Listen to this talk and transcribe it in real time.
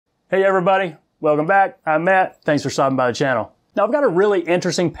Hey everybody, welcome back. I'm Matt. Thanks for stopping by the channel. Now I've got a really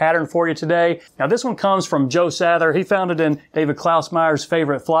interesting pattern for you today. Now this one comes from Joe Sather. He found it in David Klausmeyer's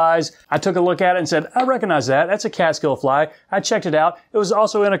favorite flies. I took a look at it and said, I recognize that. That's a Catskill fly. I checked it out. It was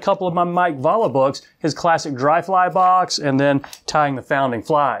also in a couple of my Mike Valla books, his classic dry fly box, and then tying the founding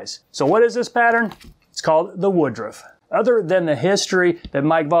flies. So what is this pattern? It's called the Woodruff. Other than the history that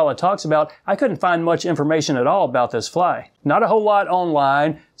Mike Valla talks about, I couldn't find much information at all about this fly. Not a whole lot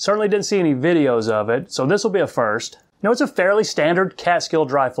online, certainly didn't see any videos of it, so this will be a first. Now it's a fairly standard Catskill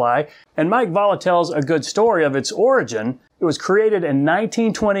dry fly, and Mike Valla tells a good story of its origin. It was created in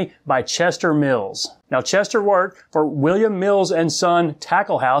 1920 by Chester Mills. Now Chester worked for William Mills and Son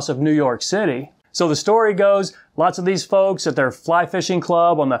Tackle House of New York City. So the story goes, lots of these folks at their fly fishing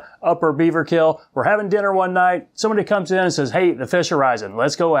club on the Upper Beaverkill were having dinner one night. Somebody comes in and says, hey, the fish are rising,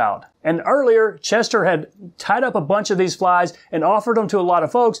 let's go out. And earlier, Chester had tied up a bunch of these flies and offered them to a lot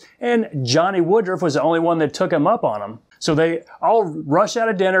of folks, and Johnny Woodruff was the only one that took him up on them. So they all rush out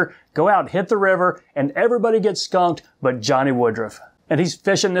of dinner, go out, hit the river, and everybody gets skunked but Johnny Woodruff. And he's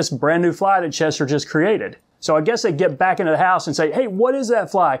fishing this brand new fly that Chester just created. So I guess they get back into the house and say, hey, what is that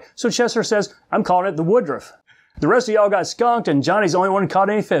fly? So Chester says, I'm calling it the Woodruff. The rest of y'all got skunked and Johnny's the only one who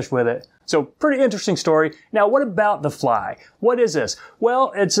caught any fish with it. So pretty interesting story. Now what about the fly? What is this?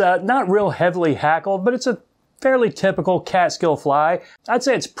 Well, it's not real heavily hackled, but it's a fairly typical Catskill fly. I'd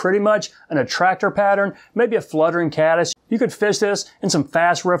say it's pretty much an attractor pattern, maybe a fluttering caddis. You could fish this in some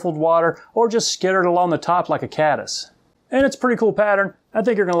fast riffled water or just skitter it along the top like a caddis. And it's a pretty cool pattern. I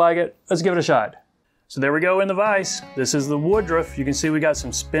think you're gonna like it. Let's give it a shot. So there we go in the vise. This is the Woodruff. You can see we got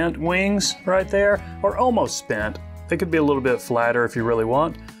some spent wings right there, or almost spent. They could be a little bit flatter if you really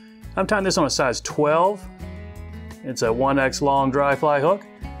want. I'm tying this on a size 12. It's a 1X long dry fly hook,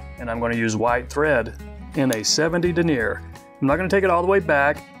 and I'm going to use white thread in a 70 denier. I'm not going to take it all the way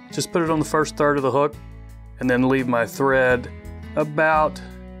back, just put it on the first third of the hook, and then leave my thread about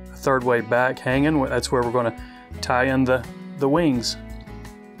a third way back hanging. That's where we're going to tie in the wings.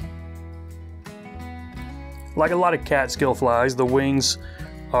 Like a lot of Catskill flies, the wings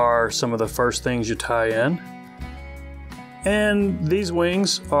are some of the first things you tie in. And these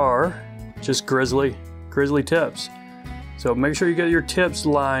wings are just Grizzly tips. So make sure you get your tips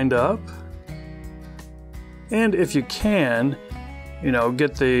lined up. And if you can,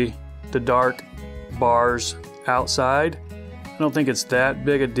 get the dark bars outside. I don't think it's that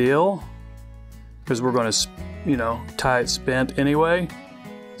big a deal because we're going to, tie it spent anyway.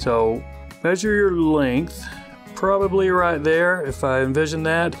 So measure your length. Probably right there, if I envision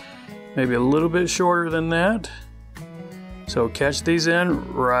that, maybe a little bit shorter than that. So catch these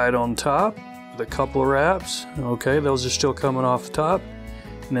in right on top with a couple of wraps. Okay, those are still coming off the top.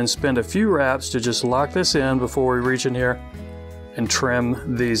 And then spend a few wraps to just lock this in before we reach in here and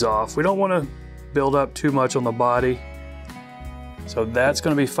trim these off. We don't want to build up too much on the body. So that's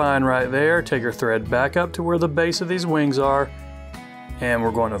going to be fine right there. Take your thread back up to where the base of these wings are, and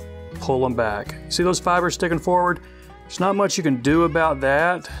we're going to pull them back. See those fibers sticking forward? There's not much you can do about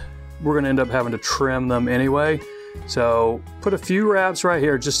that. We're going to end up having to trim them anyway. So put a few wraps right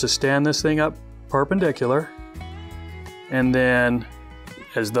here just to stand this thing up perpendicular. And then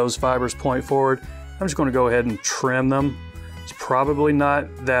as those fibers point forward, I'm just going to go ahead and trim them. It's probably not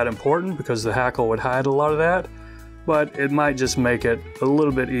that important because the hackle would hide a lot of that, but it might just make it a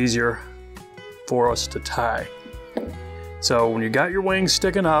little bit easier for us to tie. So when you got your wings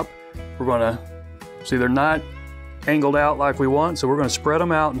sticking up, we're going to see they're not angled out like we want, so we're going to spread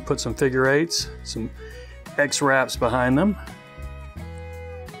them out and put some figure eights, some X wraps behind them,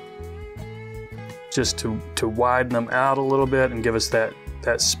 just to widen them out a little bit and give us that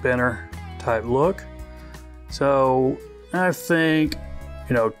spinner type look. So I think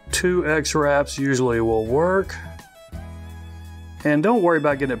 2 X wraps usually will work. And don't worry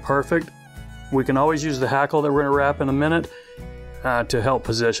about getting it perfect. We can always use the hackle that we're going to wrap in a minute to help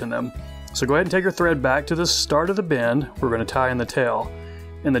position them. So go ahead and take your thread back to the start of the bend. We're going to tie in the tail.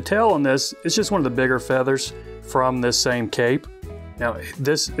 And the tail on this is just one of the bigger feathers from this same cape. Now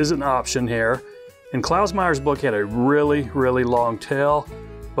this is an option here. In Klausmeyer's book, he had a really, really long tail,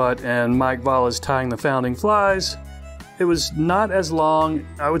 but in Mike Valla's Tying the Founding Flies, it was not as long.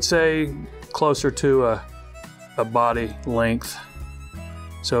 I would say closer to a body length.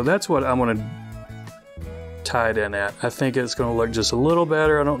 So that's what I'm going to tie it in at. I think it's going to look just a little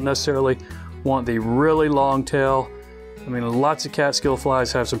better. I don't necessarily want the really long tail. I mean, lots of Catskill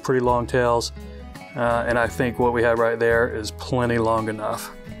flies have some pretty long tails, and I think what we have right there is plenty long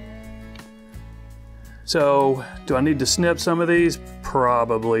enough. So, do I need to snip some of these?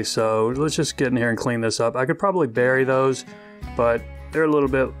 Probably so. Let's just get in here and clean this up. I could probably bury those, but they're a little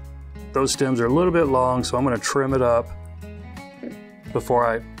bit those stems are a little bit long, so I'm going to trim it up before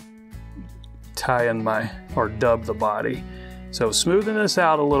I tie in or dub the body. So smoothing this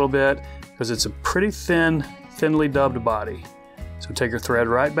out a little bit because it's a pretty thinly dubbed body. So take your thread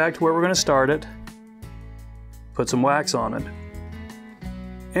right back to where we're going to start it. Put some wax on it.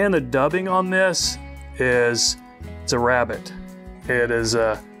 And the dubbing on this it's a rabbit. It is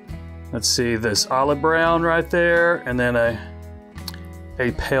let's see, this olive brown right there, and then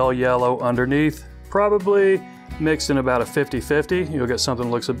a pale yellow underneath, probably mixed in about a 50-50. You'll get something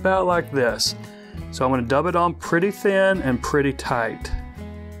that looks about like this. So I'm going to dub it on pretty thin and pretty tight.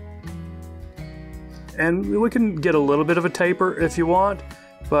 And we can get a little bit of a taper if you want,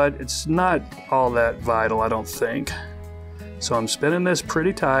 but it's not all that vital, I don't think. So I'm spinning this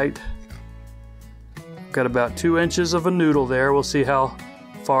pretty tight. Got about 2 inches of a noodle there. We'll see how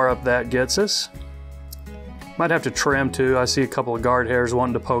far up that gets us. Might have to trim too. I see a couple of guard hairs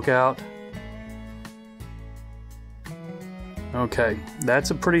wanting to poke out. Okay, that's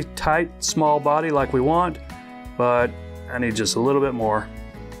a pretty tight, small body like we want, but I need just a little bit more.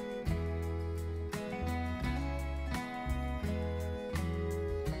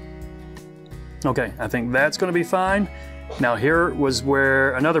 Okay, I think that's going to be fine. Now here was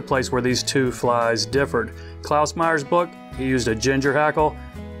where another place where these two flies differed. Klaus Meyer's book, he used a ginger hackle,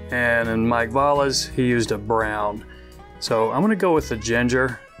 and in Mike Valla's, he used a brown. So I'm going to go with the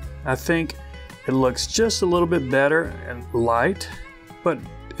ginger. I think it looks just a little bit better and light, but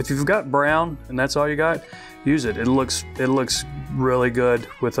if you've got brown and that's all you got, use it. It looks really good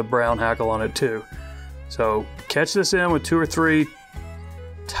with a brown hackle on it too. So catch this in with 2 or 3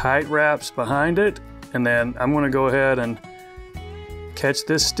 tight wraps behind it, and then I'm going to go ahead and catch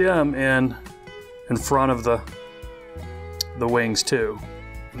this stem in front of the wings too.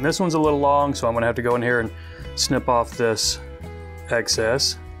 And this one's a little long, so I'm going to have to go in here and snip off this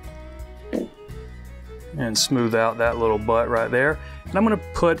excess and smooth out that little butt right there. And I'm going to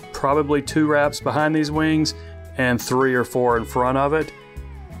put probably 2 wraps behind these wings and 3 or 4 in front of it.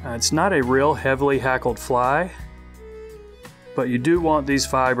 It's not a real heavily hackled fly, but you do want these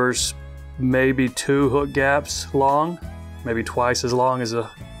fibers maybe 2 hook gaps long, maybe twice as long as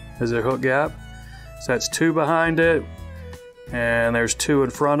their hook gap. So that's 2 behind it, and there's 2 in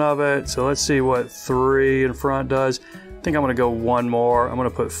front of it. So let's see what 3 in front does. I think I'm going to go 1 more. I'm going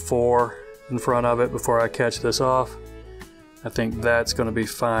to put 4 in front of it before I catch this off. I think that's going to be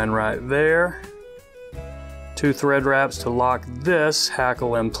fine right there. 2 thread wraps to lock this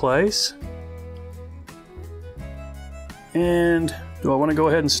hackle in place. And do I want to go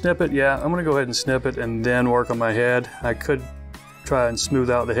ahead and snip it? Yeah, I'm going to go ahead and snip it and then work on my head. I could try and smooth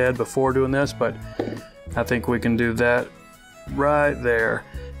out the head before doing this, but I think we can do that right there.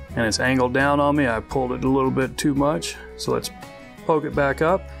 And it's angled down on me. I pulled it a little bit too much. So let's poke it back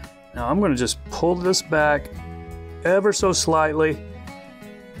up. Now I'm going to just pull this back ever so slightly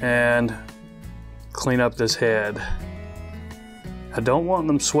and clean up this head. I don't want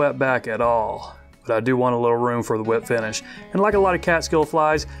them swept back at all, but I do want a little room for the whip finish. And like a lot of Catskill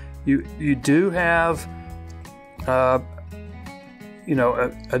flies, you do have you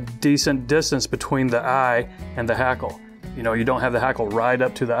know, a decent distance between the eye and the hackle. You know, you don't have the hackle right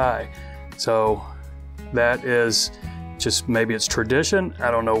up to the eye. So that is just, maybe it's tradition.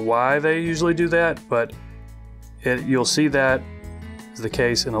 I don't know why they usually do that, but you'll see that is the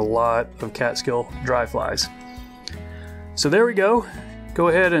case in a lot of Catskill dry flies. So there we go. Go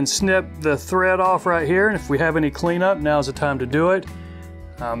ahead and snip the thread off right here, and if we have any cleanup, now's the time to do it.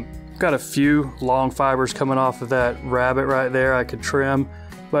 Got a few long fibers coming off of that rabbit right there I could trim,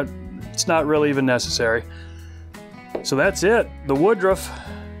 but it's not really even necessary. So that's it, the Woodruff.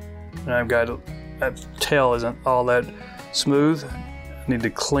 And I've got, that tail isn't all that smooth. I need to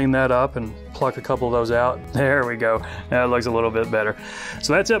clean that up and pluck a couple of those out. There we go. Now it looks a little bit better.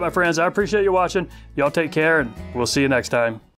 So that's it, my friends. I appreciate you watching. Y'all take care, and we'll see you next time.